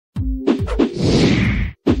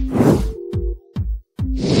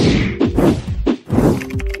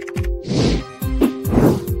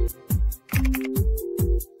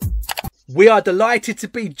We are delighted to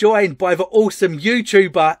be joined by the awesome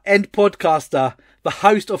YouTuber and podcaster, the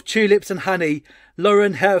host of Tulips and Honey,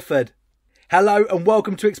 Lauren Hereford. Hello and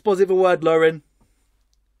welcome to Exposit the Word, Lauren.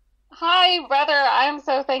 Hi, brother. I'm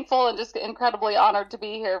so thankful and just incredibly honored to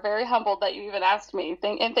be here. Very humbled that you even asked me.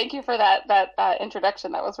 Thank you for that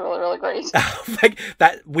introduction. That was really, really great.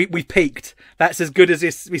 We peaked. That's as good as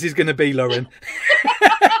this is going to be, Lauren.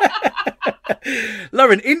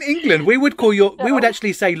 Lauren, in England, we would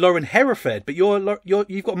actually say Lauren Hereford, but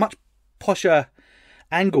you've got a much posher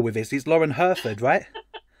angle with this. It's Lauren Hereford, right?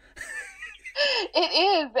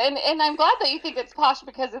 It is, and I'm glad that you think it's posh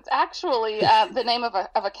because it's actually the name of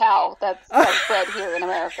a cow that's bred here in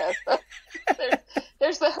America. So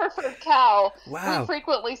there's the Hereford cow. Wow. We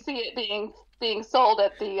frequently see it being sold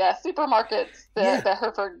at the supermarkets, the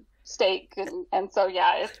Hereford steak, and so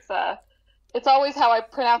yeah, it's always how I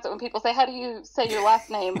pronounce it when people say, "How do you say your last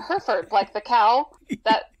name?" Hereford, like the cow.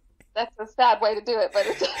 That's a sad way to do it, but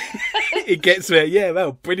it's it gets there. Yeah,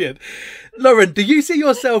 well, brilliant. Lauren, do you see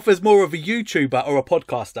yourself as more of a YouTuber or a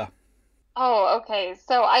podcaster? Oh, okay.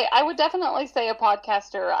 So I would definitely say a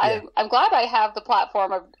podcaster. Yeah. I'm glad I have the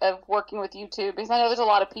platform of working with YouTube because I know there's a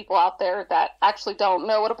lot of people out there that actually don't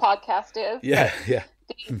know what a podcast is. Yeah.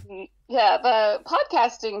 The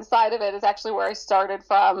podcasting side of it is actually where I started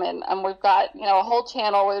from, and we've got a whole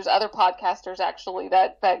channel where there's other podcasters actually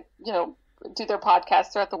that do their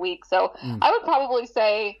podcasts throughout the week. So I would probably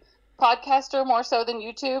say podcaster more so than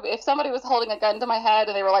YouTube. If somebody was holding a gun to my head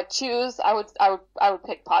and they were like, choose, I would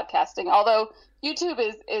pick podcasting. Although YouTube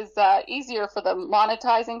is easier for the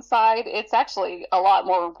monetizing side, it's actually a lot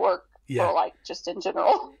more work for just in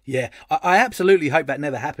general. Yeah, I absolutely hope that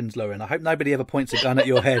never happens, Lauren. I hope nobody ever points a gun at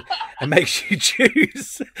your head and makes you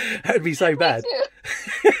choose. That would be so bad.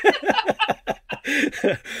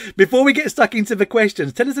 Before we get stuck into the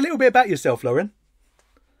questions, tell us a little bit about yourself, Lauren.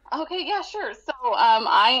 Okay, yeah, sure. So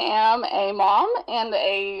I am a mom and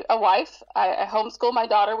a wife. I homeschool my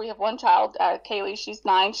daughter. We have one child, Kaylee. She's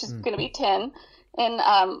 9. She's going to be 10 in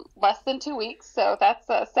less than 2 weeks. So that's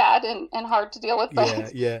sad and hard to deal with.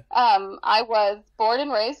 But I was born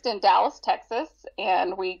and raised in Dallas, Texas,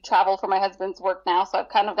 and we travel for my husband's work now. So I've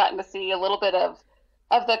kind of gotten to see a little bit of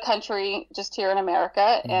the country just here in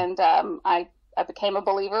America. And I became a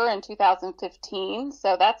believer in 2015.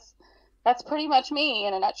 So that's pretty much me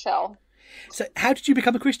in a nutshell. So how did you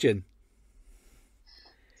become a Christian?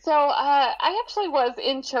 So I actually was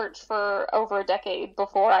in church for over a decade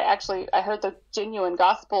before I heard the genuine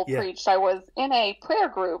gospel preached. I was in a prayer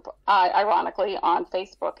group, ironically, on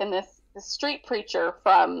Facebook, and this street preacher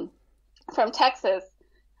from Texas,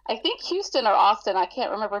 I think Houston or Austin, I can't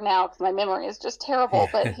remember now because my memory is just terrible,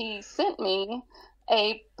 but he sent me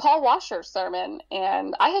a Paul Washer sermon,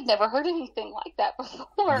 and I had never heard anything like that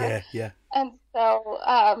before. Yeah. And so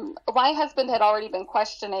my husband had already been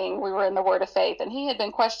questioning. We were in the Word of Faith, and he had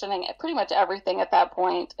been questioning pretty much everything at that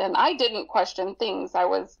point. And I didn't question things. I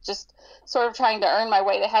was just sort of trying to earn my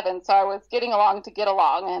way to heaven. So I was getting along to get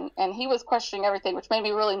along, and he was questioning everything, which made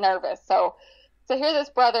me really nervous. So here this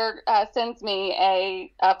brother sends me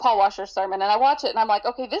a Paul Washer sermon, and I watch it, and I'm like,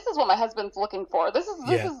 okay, this is what my husband's looking for. This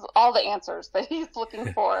is all the answers that he's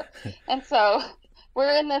looking for. And so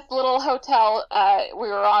we're in this little hotel. We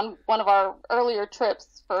were on one of our earlier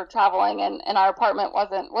trips for traveling, and our apartment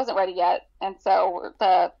wasn't ready yet. And so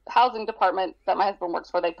the housing department that my husband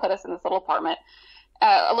works for, they put us in this little apartment.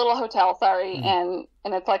 A little hotel, and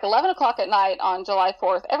it's like 11 o'clock at night on July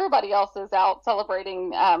 4th. Everybody else is out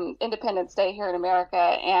celebrating Independence Day here in America,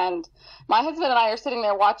 and my husband and I are sitting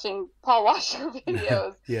there watching Paul Washer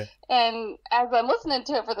videos. And as I'm listening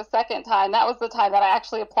to it for the second time, that was the time that I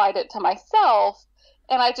actually applied it to myself,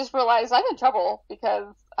 and I just realized I'm in trouble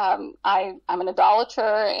because I'm an idolater,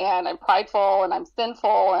 and I'm prideful, and I'm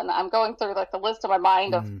sinful, and I'm going through like the list in my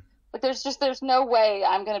mind of like, there's no way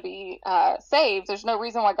I'm going to be saved. There's no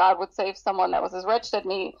reason why God would save someone that was as wretched as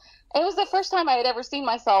me. And it was the first time I had ever seen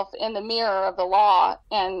myself in the mirror of the law.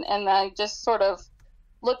 And I just sort of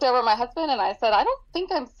looked over at my husband and I said, I don't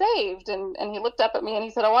think I'm saved. And he looked up at me and he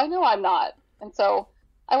said, oh, I know I'm not. And so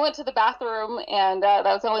I went to the bathroom, and that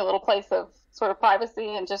was the only little place of sort of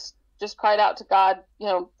privacy, and just cried out to God,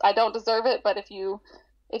 I don't deserve it, but if you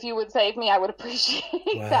would save me, I would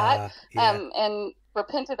appreciate that. And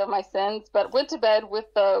repented of my sins, but went to bed with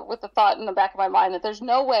the thought in the back of my mind that there's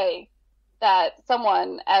no way that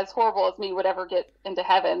someone as horrible as me would ever get into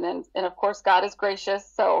heaven. And of course, God is gracious.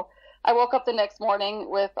 So I woke up the next morning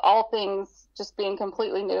with all things just being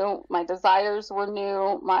completely new. My desires were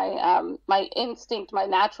new. My instinct, my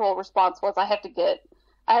natural response was I have to get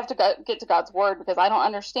to God's word because I don't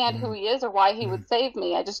understand who he is or why he would save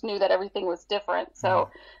me. I just knew that everything was different. So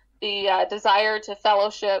the desire to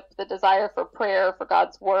fellowship, the desire for prayer, for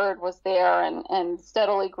God's word was there, and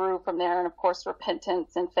steadily grew from there. And of course,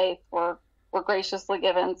 repentance and faith were graciously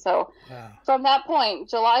given. So from that point,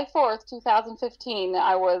 July 4th, 2015,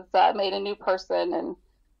 I was made a new person,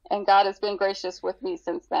 and God has been gracious with me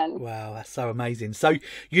since then. Wow, that's so amazing. So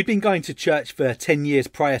you'd been going to church for 10 years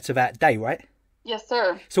prior to that day, right? Yes,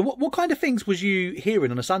 sir. So what kind of things was you hearing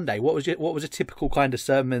on a Sunday? What was a typical kind of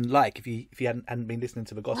sermon like if you hadn't been listening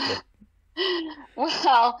to the gospel?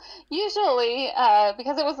 Well, usually,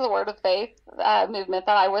 because it was the Word of Faith movement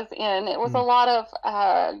that I was in, it was a lot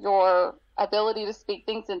of your ability to speak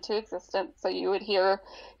things into existence. So you would hear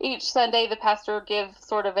each Sunday the pastor give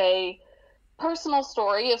sort of a personal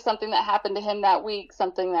story of something that happened to him that week,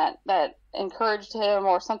 something that encouraged him,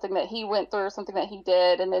 or something that he went through, something that he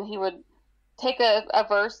did, and then he would take a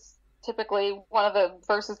verse, typically one of the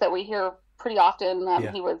verses that we hear pretty often.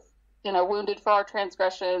 He was, wounded for our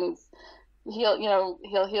transgressions. He'll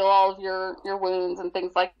heal all of your wounds and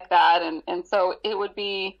things like that. And so it would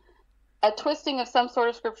be a twisting of some sort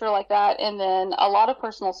of scripture like that, and then a lot of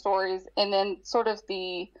personal stories, and then sort of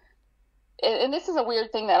and this is a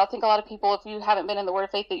weird thing that I think a lot of people, if you haven't been in the Word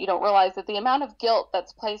of Faith, that you don't realize that the amount of guilt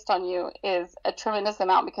that's placed on you is a tremendous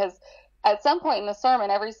amount, because at some point in the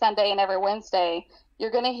sermon, every Sunday and every Wednesday,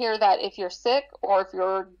 you're going to hear that if you're sick, or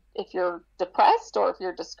if you're depressed, or if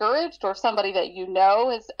you're discouraged, or somebody that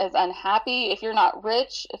is unhappy, if you're not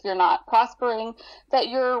rich, if you're not prospering, that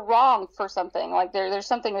you're wrong for something. Like there's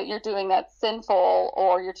something that you're doing that's sinful,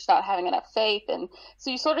 or you're just not having enough faith. And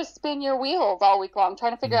so you sort of spin your wheels all week long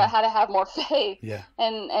trying to figure out how to have more faith. Yeah.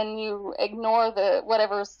 And you ignore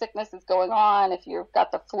whatever sickness is going on, if you've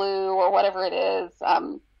got the flu or whatever it is.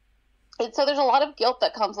 And so there's a lot of guilt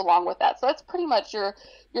that comes along with that. So that's pretty much your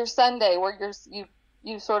Sunday, where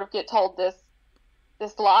you sort of get told this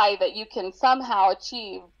lie that you can somehow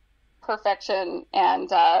achieve perfection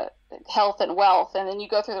and health and wealth, and then you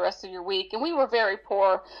go through the rest of your week. And we were very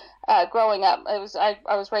poor growing up. I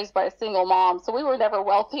was raised by a single mom, so we were never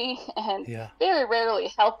wealthy and very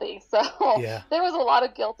rarely healthy. So there was a lot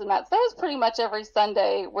of guilt in that. So that was pretty much every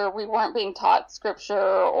Sunday where we weren't being taught scripture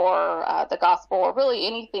or the gospel or really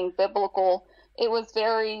anything biblical. It was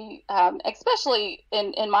very, especially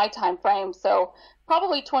in my time frame. So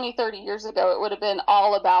probably 20, 30 years ago, it would have been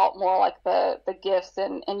all about more like the gifts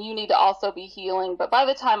and you need to also be healing. But by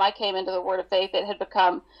the time I came into the Word of Faith, it had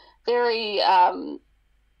become very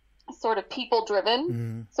sort of people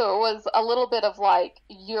driven. So it was a little bit of like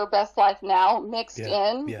Your Best Life Now mixed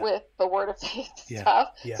in with the Word of Faith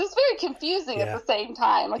stuff. So it's very confusing at the same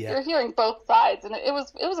time. Like you're hearing both sides, and it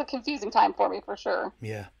was a confusing time for me for sure.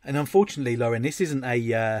 Yeah. And unfortunately, Lauren, this isn't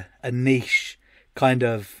a niche kind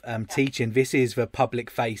of teaching. This is the public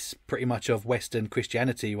face pretty much of Western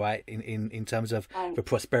Christianity, right? In terms of the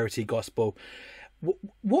prosperity gospel.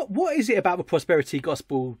 What is it about the prosperity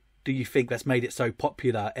gospel, do you think, that's made it so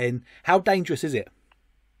popular, and how dangerous is it?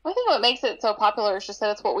 I think what makes it so popular is just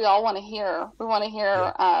that it's what we all want to hear. We want to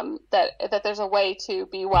hear that there's a way to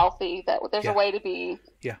be wealthy, that there's a way to be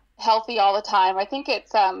healthy all the time. I think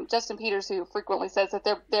it's Justin Peters who frequently says that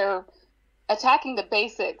they're attacking the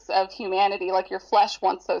basics of humanity. Like your flesh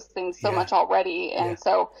wants those things so much already, and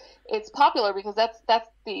so it's popular because that's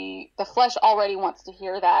the flesh already wants to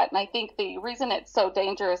hear that. And I think the reason it's so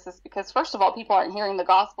dangerous is because, first of all, people aren't hearing the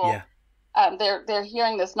gospel. They're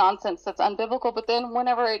hearing this nonsense that's unbiblical. But then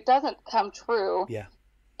whenever it doesn't come true,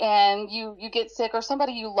 and you get sick, or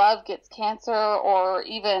somebody you love gets cancer, or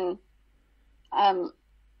even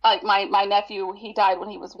like my nephew, he died when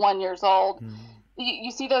he was 1 year old.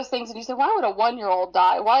 You see those things and you say, why would a 1-year-old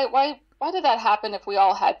die? Why did that happen if we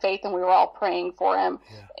all had faith and we were all praying for him?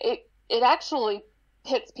 It actually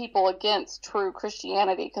pits people against true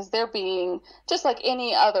Christianity, because they're being, just like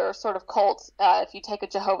any other sort of cult, if you take a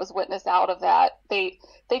Jehovah's Witness out of that, they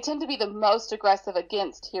tend to be the most aggressive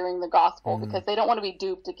against hearing the gospel because they don't want to be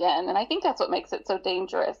duped again. And I think that's what makes it so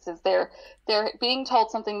dangerous, is they're being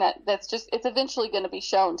told something that's just, it's eventually going to be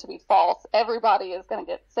shown to be false. Everybody is going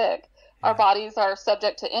to get sick. Our bodies are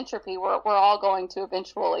subject to entropy. We're all going to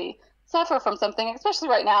eventually suffer from something, especially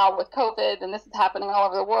right now with COVID, and this is happening all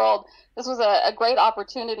over the world. This was a great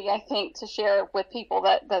opportunity, I think, to share with people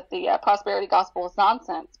that the prosperity gospel is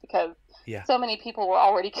nonsense, because so many people were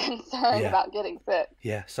already concerned about getting sick.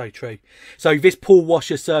 Yeah, so true. So this Paul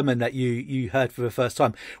Washer sermon that you heard for the first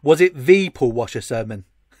time, was it the Paul Washer sermon?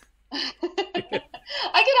 I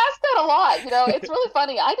get asked that a a lot. You know, it's really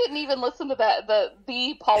funny. I didn't even listen to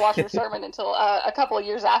the Paul Washer sermon until a couple of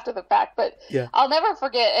years after the fact, but I'll never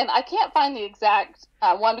forget. And I can't find the exact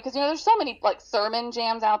one because, you know, there's so many like sermon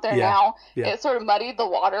jams out there now. It sort of muddied the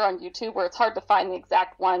water on YouTube where it's hard to find the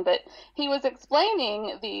exact one. But he was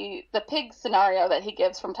explaining the pig scenario that he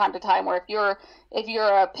gives from time to time, where if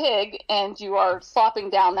you're a pig and you are slopping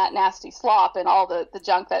down that nasty slop and all the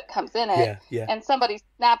junk that comes in it, and somebody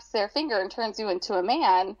snaps their finger and turns you into a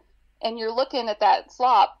man, and you're looking at that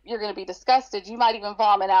slop, you're going to be disgusted. You might even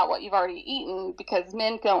vomit out what you've already eaten, because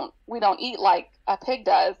men don't eat like a pig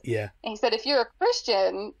does. And he said, if you're a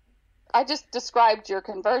Christian, I just described your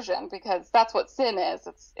conversion, because that's what sin is.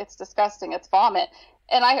 It's disgusting. It's vomit.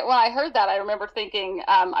 And when I heard that, I remember thinking,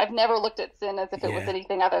 I've never looked at sin as if it was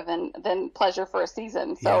anything other than pleasure for a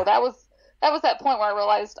season. So that was that point where I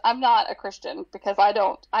realized I'm not a Christian, because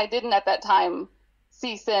I didn't at that time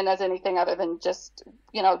see sin as anything other than just,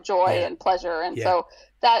 you know, joy and pleasure. And so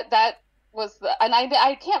that was and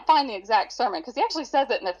I can't find the exact sermon, because he actually says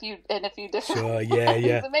it in a few different ways.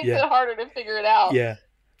 It makes it harder to figure it out.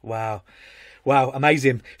 Wow,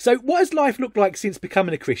 amazing. So what has life looked like since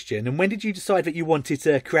becoming a Christian, and when did you decide that you wanted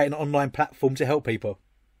to create an online platform to help people?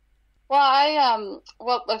 Well,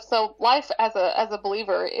 so life as a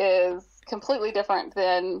believer is completely different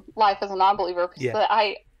than life as a non-believer, because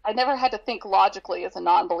I never had to think logically as a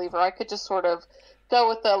non-believer. I could just sort of go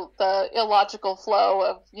with the illogical flow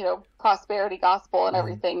of, you know, prosperity gospel and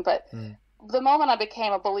everything. But the moment I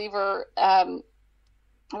became a believer,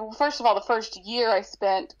 first of all, the first year I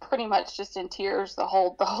spent pretty much just in tears the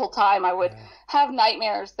whole time. I would have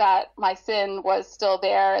nightmares that my sin was still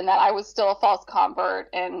there, and that I was still a false convert,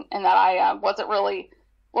 and that I wasn't really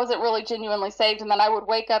genuinely saved. And then I would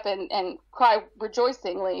wake up and cry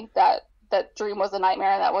rejoicingly that dream was a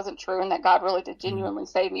nightmare and that wasn't true, and that God really did genuinely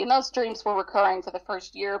save me. And those dreams were recurring for the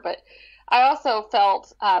first year. But I also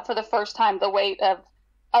felt for the first time the weight of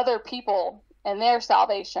other people and their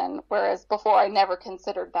salvation, whereas before I never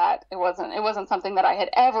considered that. It wasn't something that I had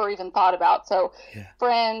ever even thought about. So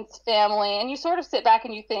friends, family, and you sort of sit back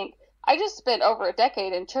and you think, I just spent over a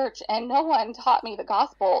decade in church and no one taught me the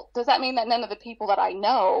gospel. Does that mean that none of the people that I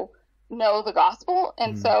know the gospel?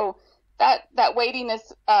 And so that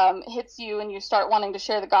weightiness hits you, and you start wanting to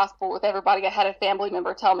share the gospel with everybody. I had a family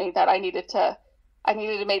member tell me that I needed to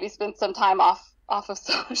maybe spend some time off of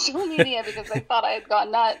social media because they thought I had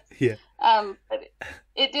gone nuts. But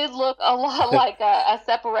it did look a lot like a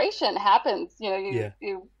separation happens. You know,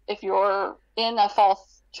 you if you're in a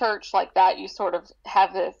false church like that, you sort of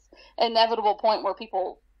have this inevitable point where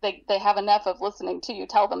people they have enough of listening to you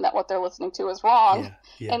tell them that what they're listening to is wrong,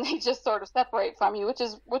 and they just sort of separate from you, which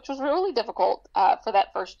was really difficult for that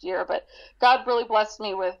first year. But God really blessed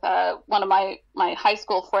me with one of my high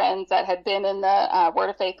school friends that had been in the Word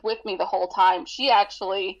of Faith with me the whole time. She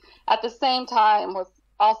actually at the same time was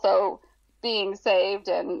also being saved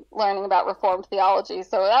and learning about Reformed theology.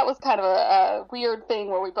 So that was kind of a weird thing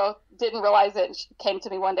where we both didn't realize it. And she came to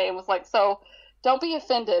me one day and was like, "So don't be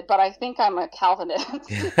offended, but I think I'm a Calvinist."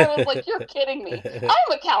 I was like, "You're kidding me.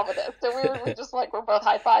 I'm a Calvinist." And we're just like, we're both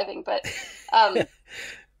high-fiving. But that's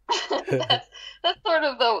sort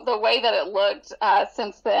of the way that it looked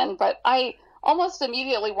since then. But I almost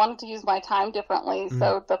immediately wanted to use my time differently.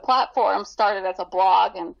 So the platform started as a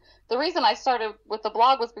blog. And the reason I started with the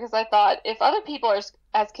blog was because I thought, if other people are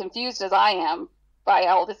as confused as I am by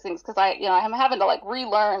all these things, because I'm having to like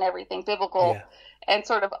relearn everything biblical and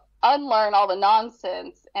sort of unlearn all the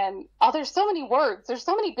nonsense, and there's so many words, there's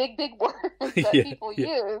so many big words that people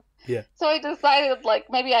use. So I decided like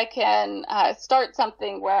maybe I can start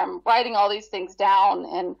something where I'm writing all these things down.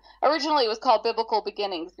 And originally it was called Biblical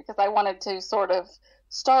Beginnings, because I wanted to sort of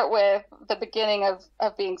start with the beginning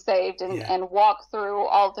of being saved and walk through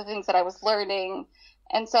all the things that I was learning.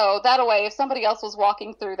 And so that way, if somebody else was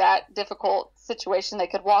walking through that difficult situation, they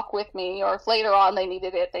could walk with me, or if later on they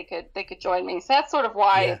needed it, they could join me. So that's sort of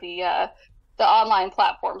why the online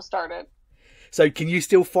platform started. So can you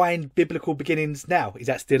still find Biblical Beginnings now? Is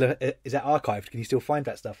that still is that archived? Can you still find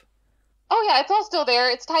that stuff? Oh yeah, it's all still there.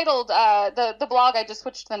 It's titled the blog. I just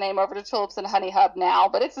switched the name over to Tulips and Honey Hub now,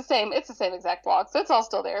 but it's the same exact blog. So it's all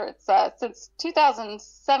still there. It's since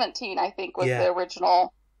 2017, I think, was the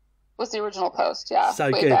original post. So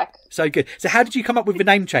way good. Back. So good. So how did you come up with the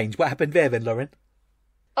name change? What happened there then, Lauren?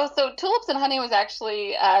 Oh, so Tulips and Honey was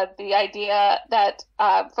actually the idea that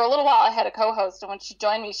for a little while I had a co-host, and when she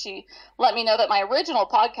joined me, she let me know that my original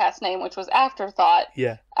podcast name, which was Afterthought,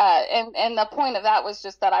 and the point of that was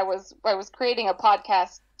just that I was creating a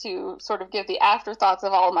podcast to sort of give the afterthoughts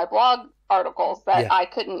of all of my blog articles that I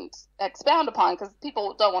couldn't expound upon because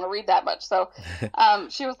people don't want to read that much. So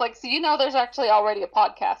she was like, so there's actually already a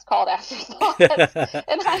podcast called Afterthoughts.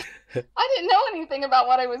 And I didn't know anything about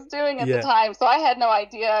what I was doing at the time, so I had no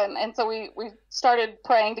idea. And so we started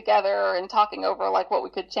praying together and talking over like what we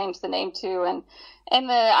could change the name to. And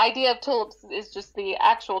the idea of tulips is just the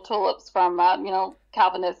actual tulips from,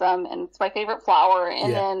 Calvinism, and it's my favorite flower.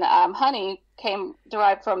 And then honey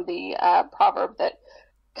derived from the proverb that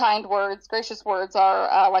kind words, gracious words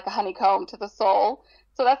are like a honeycomb to the soul.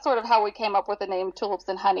 So that's sort of how we came up with the name Tulips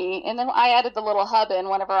and Honey. And then I added the little hub in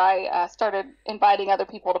whenever I started inviting other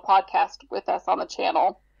people to podcast with us on the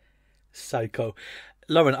channel. So cool.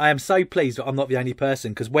 Lauren, I am so pleased that I'm not the only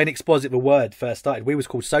person, because when Exposit the Word first started, we was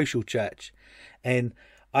called Social Church. And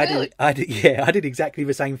I did exactly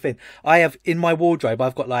the same thing. I have in my wardrobe,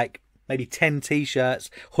 I've got like maybe 10 t-shirts,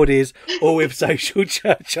 hoodies, all with Social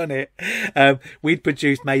Church on it. We'd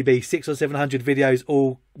produced maybe 600 or 700 videos,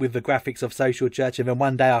 all with the graphics of Social Church. And then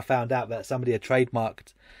one day I found out that somebody had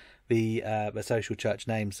trademarked the Social Church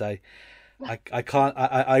name. So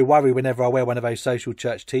I worry whenever I wear one of those Social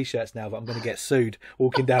Church t-shirts now that I'm going to get sued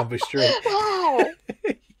walking down the street. Wow.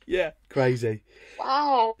 Yeah, crazy.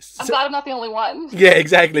 Wow. I'm glad I'm not the only one. Yeah,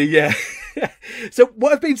 exactly. Yeah. So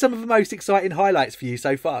what have been some of the most exciting highlights for you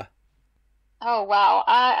so far? Oh, wow.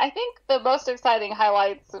 I think the most exciting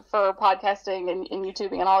highlights for podcasting and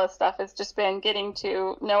YouTubing and all this stuff has just been getting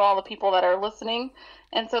to know all the people that are listening.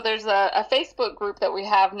 And so there's a Facebook group that we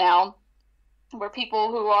have now where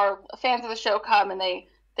people who are fans of the show come and they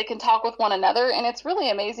can talk with one another. And it's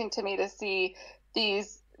really amazing to me to see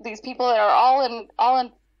these people that are all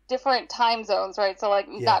in different time zones, right? So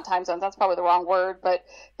not time zones, that's probably the wrong word, but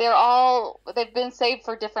they've been saved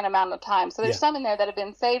for a different amount of time. So there's some in there that have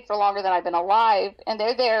been saved for longer than I've been alive, and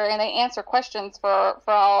they're there and they answer questions for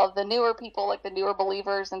all of the newer people, like the newer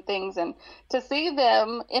believers and things, and to see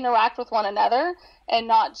them interact with one another and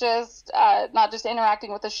not just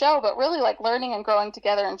interacting with the show, but really like learning and growing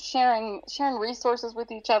together and sharing resources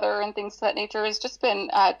with each other and things of that nature has just been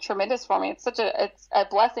tremendous for me. It's a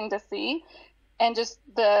blessing to see. And just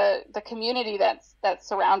the community that's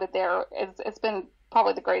surrounded there, it's been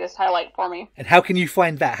probably the greatest highlight for me. And how can you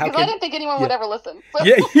find that? Because I didn't think anyone would ever listen. So.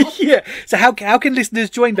 Yeah. So how can listeners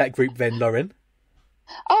join that group then, Lauren?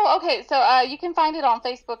 Oh, okay. So you can find it on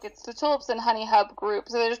Facebook. It's the Tulips and Honey Hub group.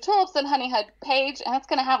 So there's Tulips and Honey Hub page, and it's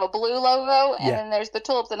going to have a blue logo. And then there's the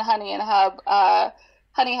Tulips and Honey and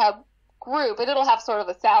Honey Hub group, and it'll have sort of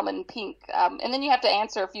a salmon pink. And then you have to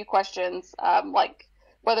answer a few questions, like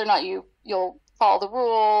whether or not you'll follow the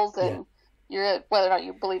rules, and whether or not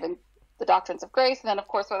you believe in the doctrines of grace, and then of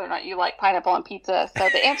course whether or not you like pineapple on pizza. So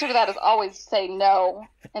the answer to that is always say no,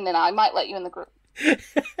 and then I might let you in the group.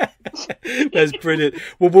 That's brilliant.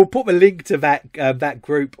 Well, we'll put the link to that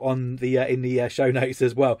group on the in the show notes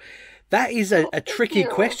as well. That is a tricky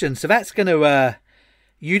question. So that's going to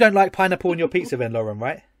you don't like pineapple on your pizza then, Lauren,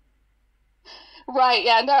 right? Right,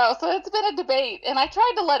 yeah, no. So it's been a debate, and I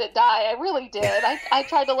tried to let it die. I really did. I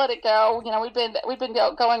tried to let it go. We've been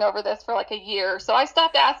going over this for like a year. So I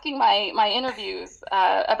stopped asking my interviews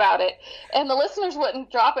about it, and the listeners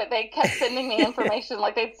wouldn't drop it. They kept sending me information,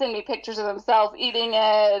 like they'd send me pictures of themselves eating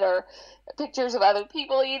it or pictures of other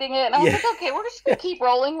people eating it, and I was like, okay, we're just gonna keep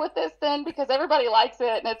rolling with this then, because everybody likes it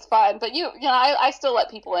and it's fun. But I still let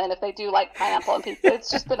people in if they do like pineapple and pizza. It's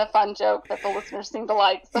just been a fun joke that the listeners seem to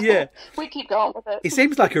like, so we keep going with it. It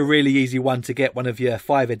seems like a really easy one to get one of your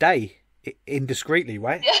 5 a day indiscreetly,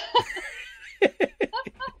 right?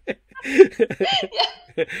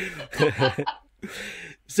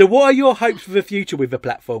 So what are your hopes for the future with the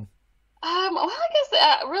platform? Well, I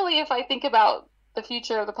guess really if I think about the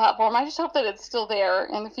future of the platform, I just hope that it's still there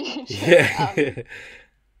in the future.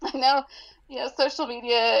 I know, social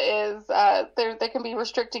media is there can be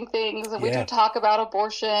restricting things, and we do talk about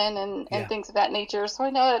abortion and things of that nature. So I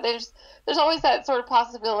know that there's always that sort of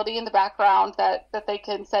possibility in the background that they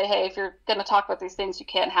can say, hey, if you're going to talk about these things, you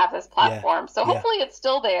can't have this platform. So hopefully it's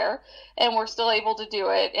still there and we're still able to do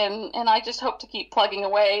it. And I just hope to keep plugging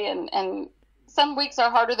away, and some weeks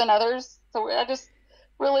are harder than others. So I just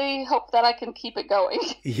really hope that I can keep it going.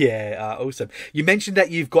 Awesome. You mentioned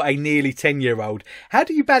that you've got a nearly 10-year-old. How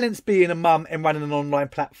do you balance being a mum and running an online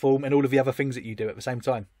platform and all of the other things that you do at the same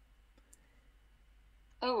time?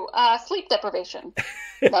 Sleep deprivation.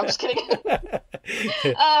 No, I'm just kidding.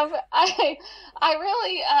 I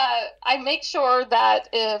really I make sure that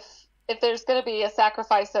if if there's going to be a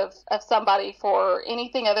sacrifice of somebody for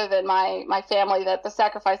anything other than my family, that the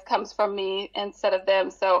sacrifice comes from me instead of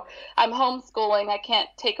them. So I'm homeschooling. I can't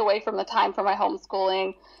take away from the time for my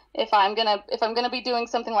homeschooling. If I'm gonna be doing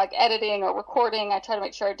something like editing or recording, I try to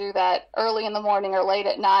make sure I do that early in the morning or late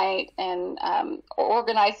at night, and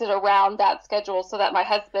organize it around that schedule so that my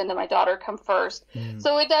husband and my daughter come first.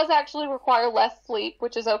 So it does actually require less sleep,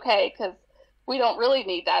 which is okay because we don't really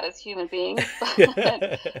need that as human beings.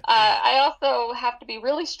 But, I also have to be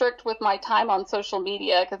really strict with my time on social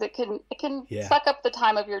media because it can suck up the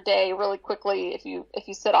time of your day really quickly if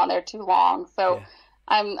you sit on there too long. So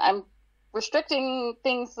I'm restricting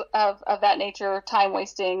things of that nature, time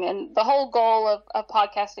wasting. And the whole goal of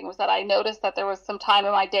podcasting was that I noticed that there was some time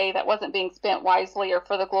in my day that wasn't being spent wisely or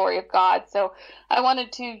for the glory of God. So I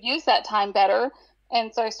wanted to use that time better.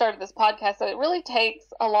 And so I started this podcast. So it really takes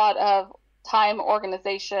a lot of time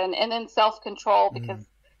organization and then self-control, because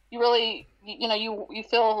you really, you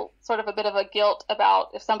feel sort of a bit of a guilt about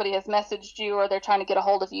if somebody has messaged you or they're trying to get a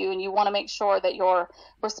hold of you, and you want to make sure that you're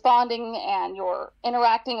responding and you're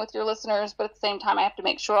interacting with your listeners, but at the same time I have to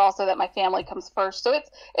make sure also that my family comes first. So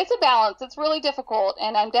it's a balance. It's really difficult,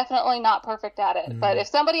 and I'm definitely not perfect at it. But if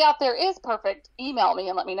somebody out there is perfect, email me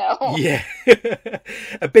and let me know. Yeah.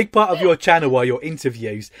 A big part of your channel are your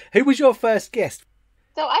interviews. Who was your first guest?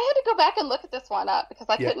 So I had to go back and look at this one up because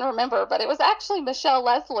I couldn't remember, but it was actually Michelle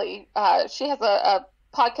Leslie. She has a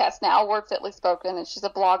podcast now, Word Fitly Spoken, and she's a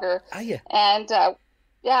blogger. Oh, yeah. And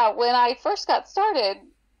when I first got started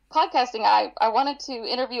podcasting, I wanted to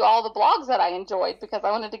interview all the blogs that I enjoyed because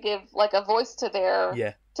I wanted to give like a voice to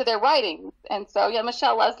their writing. And so,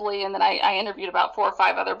 Michelle Leslie, and then I interviewed about 4 or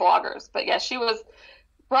 5 other bloggers. But she was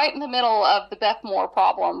right in the middle of the Beth Moore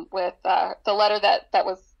problem with the letter that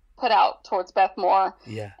was put out towards Beth Moore.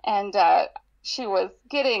 Yeah. And she was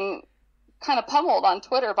getting kind of pummeled on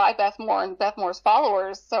Twitter by Beth Moore and Beth Moore's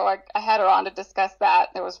followers. So I had her on to discuss that.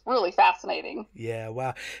 It was really fascinating. Yeah,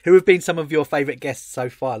 wow. Who have been some of your favourite guests so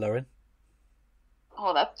far, Lauren?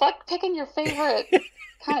 Oh, that's like picking your favorite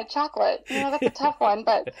kind of chocolate. That's a tough one.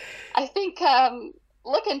 But I think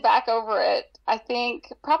looking back over it, I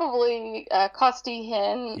think probably Costi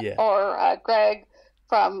Hinn or Greg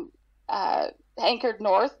from Anchored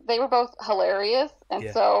North. They were both hilarious, and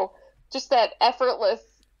so just that effortless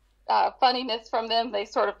funniness from them, they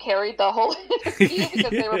sort of carried the whole interview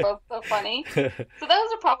because they were both so funny. So those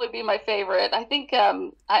would probably be my favorite. I think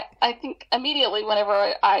I think immediately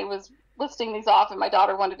whenever I was listing these off and my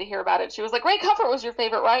daughter wanted to hear about it, she was like, Ray Comfort was your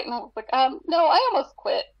favorite, right? And I was like, no, I almost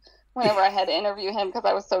quit whenever I had to interview him because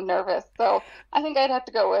I was so nervous. So I think I'd have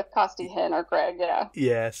to go with Costi Hinn or Greg,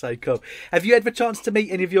 Yeah, so cool. Have you had the chance to meet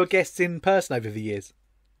any of your guests in person over the years?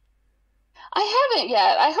 I haven't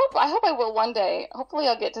yet. I hope I will one day. Hopefully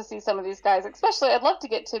I'll get to see some of these guys. Especially I'd love to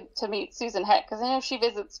get to meet Susan Heck because I know she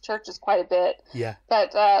visits churches quite a bit. Yeah.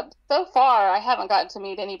 But so far I haven't gotten to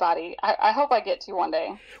meet anybody. I hope I get to one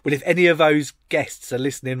day. Well, if any of those guests are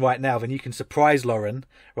listening right now, then you can surprise Lauren,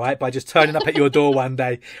 right, by just turning up at your door one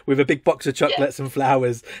day with a big box of chocolates and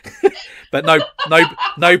flowers. But no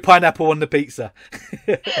pineapple on the pizza.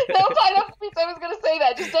 No pineapple pizza. I was going to say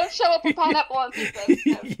that. Just don't show up with pineapple on pizza.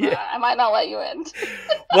 I might not let you in.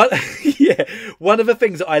 One of the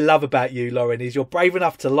things that I love about you, Lauren, is you're brave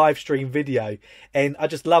enough to live stream video, and I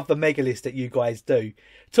just love the mega list that you guys do.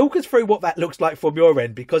 Talk us through what that looks like from your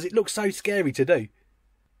end, because it looks so scary to do.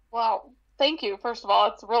 Well, thank you. First of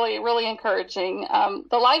all, it's really, really encouraging.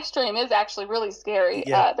 The live stream is actually really scary.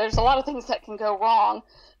 There's a lot of things that can go wrong.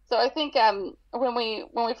 So I think when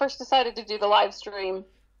we first decided to do the live stream,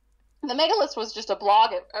 the mega list was just a blog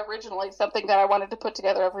originally, something that I wanted to put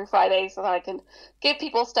together every Friday so that I can give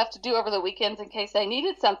people stuff to do over the weekends in case they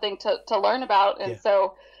needed something to learn about. And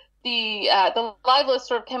so the live list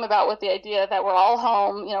sort of came about with the idea that we're all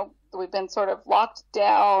home, we've been sort of locked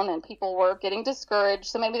down and people were getting discouraged.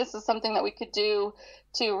 So maybe this is something that we could do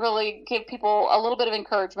to really give people a little bit of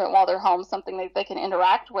encouragement while they're home, something that they can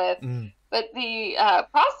interact with. But the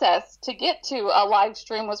process to get to a live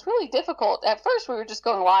stream was really difficult. At first, we were just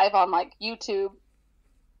going live on like YouTube,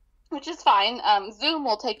 which is fine. Zoom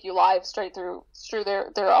will take you live straight through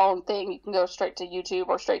their own thing. You can go straight to YouTube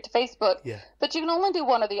or straight to Facebook, but you can only do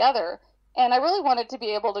one or the other. And I really wanted to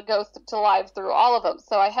be able to go to live through all of them.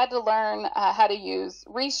 So I had to learn how to use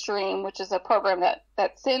Restream, which is a program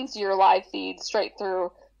that sends your live feed straight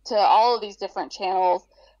through to all of these different channels.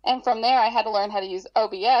 And from there, I had to learn how to use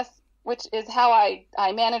OBS, which is how I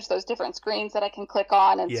manage those different screens that I can click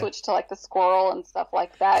on and switch to like the squirrel and stuff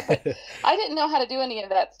like that. But I didn't know how to do any of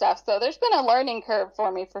that stuff. So there's been a learning curve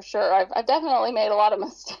for me for sure. I've definitely made a lot of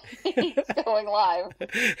mistakes going live.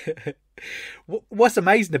 What's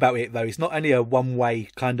amazing about it, though, it's not only a one-way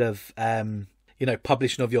kind of,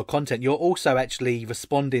 publishing of your content. You're also actually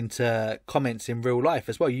responding to comments in real life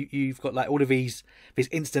as well. You've got like all of these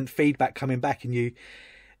instant feedback coming back, and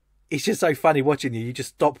it's just so funny watching you. You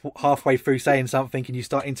just stop halfway through saying something and you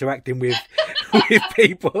start interacting with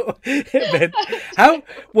people. Then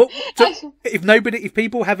if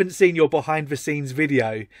people haven't seen your behind the scenes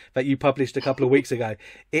video that you published a couple of weeks ago,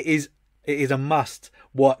 it is a must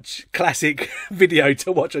watch classic video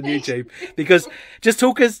to watch on YouTube, because just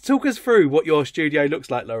talk us through what your studio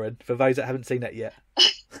looks like, Lauren, for those that haven't seen it yet.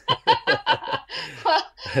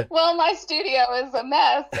 Well, my studio is a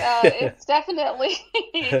mess. It's definitely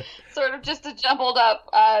sort of just a jumbled up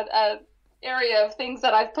area of things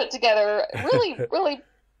that I've put together. Really, really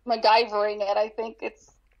MacGyvering it. I think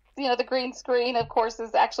it's, the green screen, of course,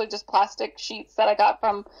 is actually just plastic sheets that I got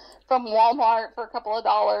from Walmart for a couple of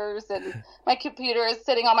dollars, and my computer is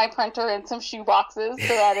sitting on my printer in some shoe boxes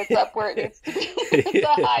so that it's up where it needs to be, the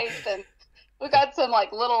height, and we got some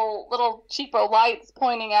like little cheapo lights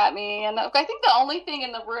pointing at me, and I think the only thing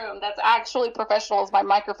in the room that's actually professional is my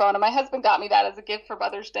microphone, and my husband got me that as a gift for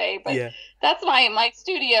Mother's Day. But that's my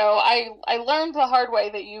studio. I learned the hard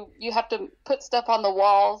way that you have to put stuff on the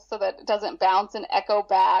walls so that it doesn't bounce and echo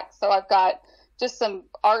back. So I've got just some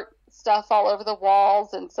art stuff all over the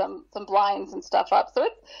walls and some blinds and stuff up. So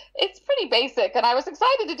it's pretty basic, and I was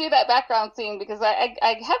excited to do that background scene because I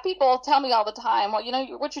have people tell me all the time, well,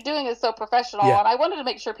 what you're doing is so professional, and I wanted to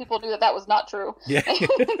make sure people knew that was not true.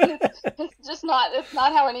 It's just not. It's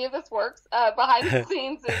not how any of this works. Behind the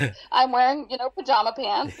scenes, I'm wearing pajama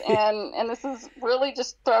pants, and this is really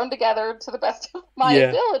just thrown together to the best of my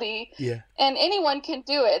ability. And anyone can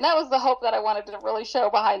do it, and that was the hope that I wanted to really show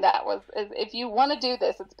behind that was if you want to do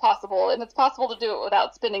this, it's possible, and it's possible to do it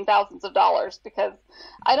without spending thousands of dollars, because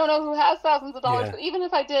I don't know who has thousands of dollars, but even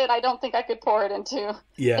if I did, I don't think I could pour it into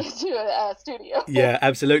a studio. Yeah,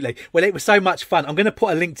 absolutely. Well, it was so much fun. I'm going to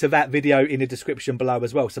put a link to that video in the description below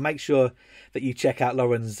as well, so make sure that you check out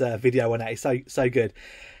Lauren's video on that. It's so good.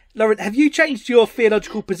 Lauren, have you changed your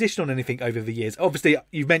theological position on anything over the years? Obviously,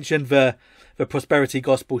 you've mentioned the prosperity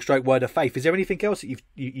gospel / word of faith. Is there anything else that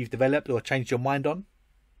you've developed or changed your mind on?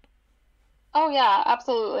 Oh, yeah,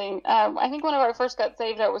 absolutely. I think whenever I first got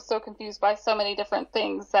saved, I was so confused by so many different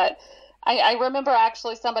things that I remember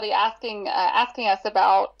actually somebody asking us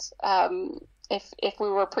about if we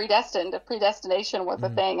were predestined, if predestination was a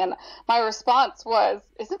thing. And my response was,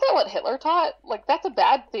 isn't that what Hitler taught? Like, that's a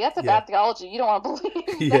bad theology. You don't want to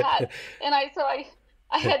believe that. And I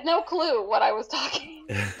had no clue what I was talking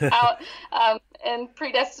about. And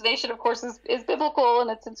predestination, of course, is biblical, and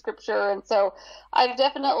it's in Scripture. And so I've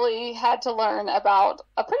definitely had to learn about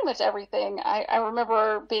pretty much everything. I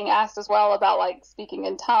remember being asked as well about like speaking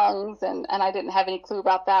in tongues, and I didn't have any clue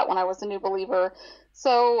about that when I was a new believer.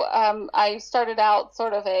 So I started out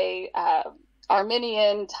sort of a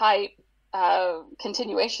Arminian type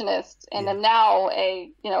continuationist, and am now a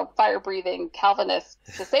fire-breathing Calvinist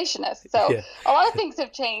cessationist. So a lot of things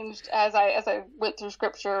have changed as I went through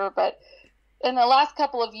Scripture, but in the last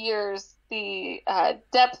couple of years, the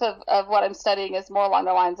depth of what I'm studying is more along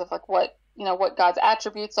the lines of like what God's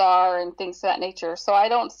attributes are and things of that nature. So I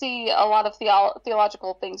don't see a lot of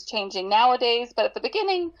theological things changing nowadays, but at the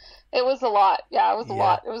beginning it was a lot. Yeah, it was a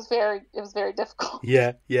lot. It was very difficult.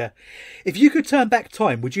 Yeah. If you could turn back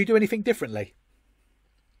time, would you do anything differently?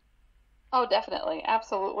 Oh, definitely.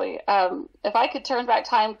 Absolutely. If I could turn back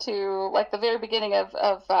time to like the very beginning of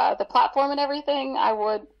the platform and everything, I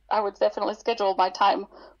would definitely schedule my time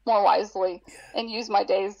more wisely and use my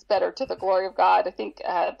days better to the glory of God. I think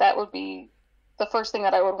that would be the first thing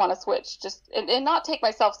that I would want to switch, just and not take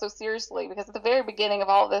myself so seriously, because at the very beginning of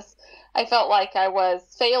all this, I felt like I was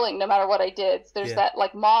failing no matter what I did. So there's that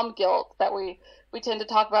like mom guilt that we tend to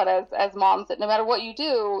talk about as moms, that no matter what you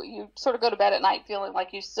do, you sort of go to bed at night feeling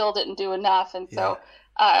like you still didn't do enough. And so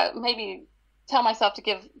maybe tell myself to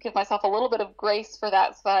give myself a little bit of grace for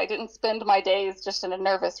that, so that I didn't spend my days just in a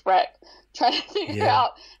nervous wreck trying to figure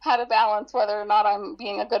out how to balance whether or not I'm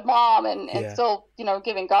being a good mom and still,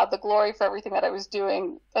 giving God the glory for everything that I was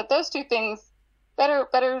doing. But those two things, better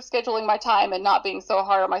scheduling my time and not being so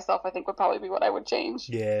hard on myself, I think would probably be what I would change.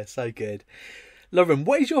 Yeah, so good. Lauren,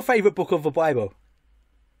 what is your favorite book of the Bible?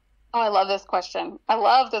 Oh, I love this question.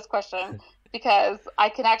 Because I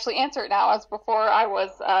can actually answer it now. As before, I was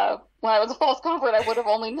when I was a false convert, I would have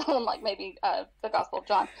only known like maybe the Gospel of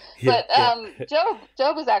John. But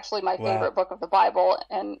Job is actually my favorite book of the Bible,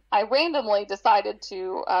 and I randomly decided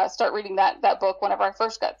to start reading that book whenever I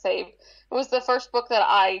first got saved. It was the first book that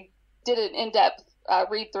I did an in-depth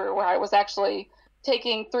read through, where I was actually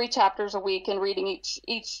taking 3 chapters a week and reading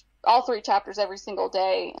each all 3 chapters every single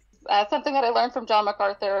day. Something that I learned from John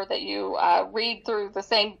MacArthur, that you read through the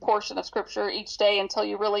same portion of scripture each day until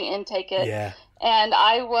you really intake it. Yeah. And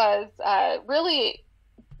I was really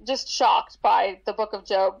just shocked by the book of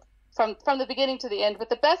Job from the beginning to the end. But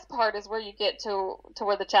the best part is where you get to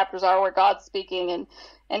where the chapters are, where God's speaking,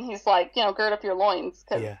 and he's like, gird up your loins,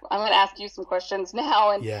 because I'm going to ask you some questions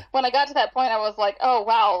now. And when I got to that point, I was like, oh,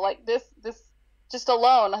 wow, like this just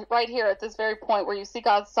alone right here at this very point where you see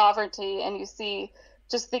God's sovereignty and you see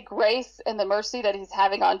just the grace and the mercy that he's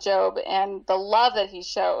having on Job and the love that he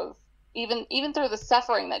shows, even through the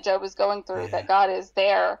suffering that Job is going through, that God is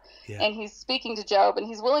there and he's speaking to Job and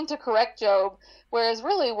he's willing to correct Job. Whereas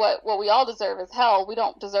really what we all deserve is hell. We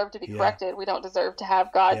don't deserve to be corrected. We don't deserve to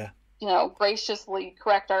have God, graciously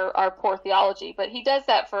correct our poor theology. But he does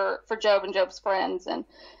that for Job and Job's friends, and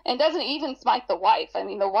doesn't even smite the wife. I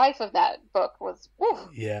mean, the wife of that book was,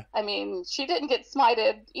 I mean, she didn't get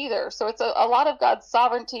smited either. So it's a lot of God's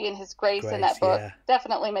sovereignty and his grace in that book.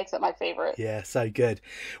 Definitely makes it my favorite. Yeah, so good.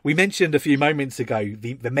 We mentioned a few moments ago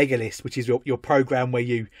the Mega List, which is your program where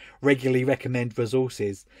you regularly recommend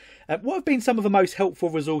resources. What have been some of the most helpful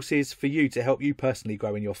resources for you to help you personally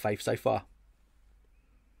grow in your faith so far?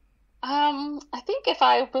 I think if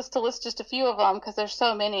I was to list just a few of them, because there's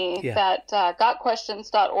so many, that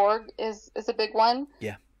gotquestions.org is a big one.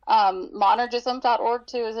 Yeah. Monergism.org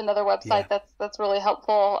too is another website that's really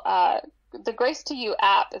helpful. The Grace to You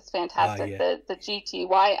app is fantastic. The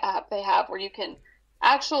GTY app they have, where you can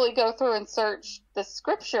actually go through and search the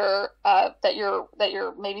scripture that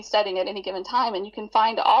you're maybe studying at any given time, and you can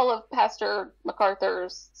find all of Pastor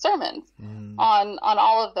MacArthur's sermons on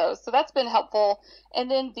all of those. So that's been helpful. And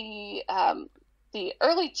then the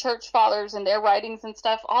early church fathers and their writings and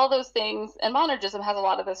stuff, all those things, and Monergism has a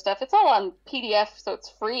lot of this stuff. It's all on PDF, so it's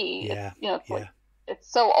free. It's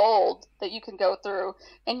so old that you can go through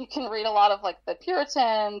and you can read a lot of like the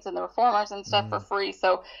Puritans and the Reformers and stuff for free.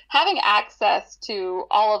 So having access to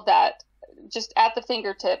all of that just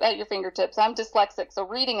at your fingertips. I'm dyslexic, so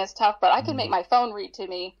reading is tough, but I can make my phone read to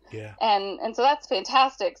me. And so that's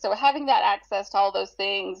fantastic. So having that access to all those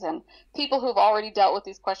things and people who've already dealt with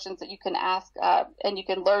these questions that you can ask and you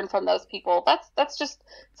can learn from those people, that's just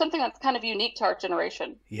something that's kind of unique to our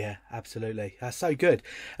generation. Yeah, absolutely. That's so good.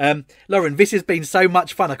 Lauren, this has been so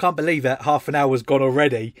much fun. I can't believe that half an hour's gone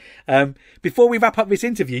already. Before we wrap up this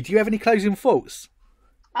interview, do you have any closing thoughts?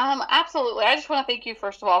 Absolutely. I just want to thank you,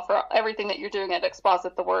 first of all, for everything that you're doing at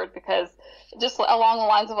Exposit the Word, because just along the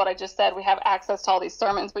lines of what I just said, we have access to all these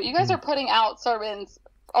sermons, but you guys are putting out sermons,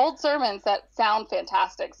 old sermons that sound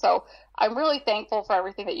fantastic. So I'm really thankful for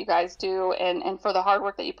everything that you guys do and for the hard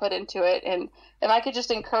work that you put into it. And if I could just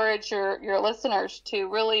encourage your listeners to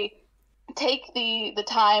really take the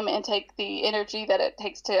time and take the energy that it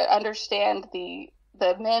takes to understand the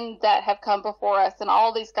men that have come before us and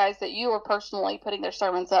all these guys that you are personally putting their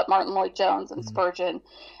sermons up, Martin Lloyd-Jones and Spurgeon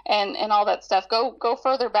and all that stuff. Go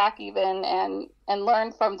further back even and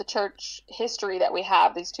learn from the church history that we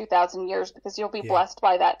have, these 2,000 years, because you'll be blessed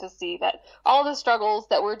by that, to see that all the struggles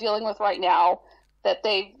that we're dealing with right now, that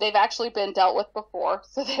they've actually been dealt with before.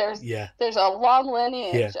 So there's a long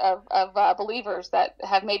lineage of believers that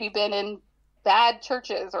have maybe been in bad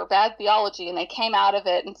churches or bad theology, and they came out of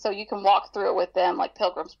it, and so you can walk through it with them, like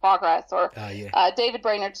Pilgrim's Progress, or David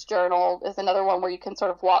Brainerd's Journal is another one where you can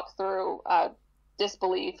sort of walk through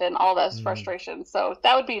disbelief and all those frustrations. So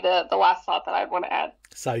that would be the last thought that I'd want to add.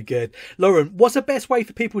 So good. Lauren, what's the best way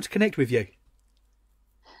for people to connect with you?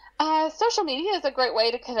 Social media is a great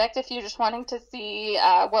way to connect if you're just wanting to see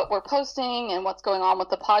what we're posting and what's going on with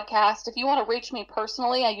the podcast. If you want to reach me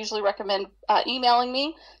personally, I usually recommend emailing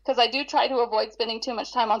me, because I do try to avoid spending too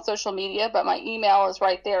much time on social media, but my email is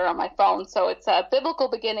right there on my phone. So it's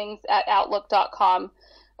biblicalbeginnings@outlook.com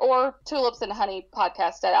or Tulips and Honey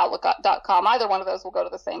podcast at outlook.com. Either one of those will go to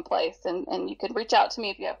the same place. And you can reach out to me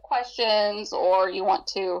if you have questions or you want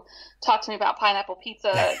to talk to me about pineapple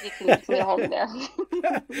pizza. You can get a hold of me there.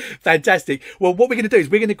 Fantastic. Well, what we're going to do is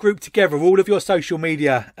we're going to group together all of your social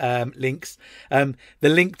media links, the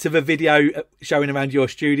link to the video showing around your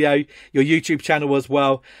studio, your YouTube channel as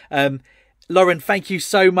well. Lauren, thank you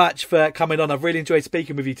so much for coming on. I've really enjoyed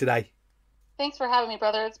speaking with you today. Thanks for having me,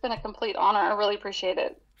 brother. It's been a complete honor. I really appreciate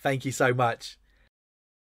it. Thank you so much.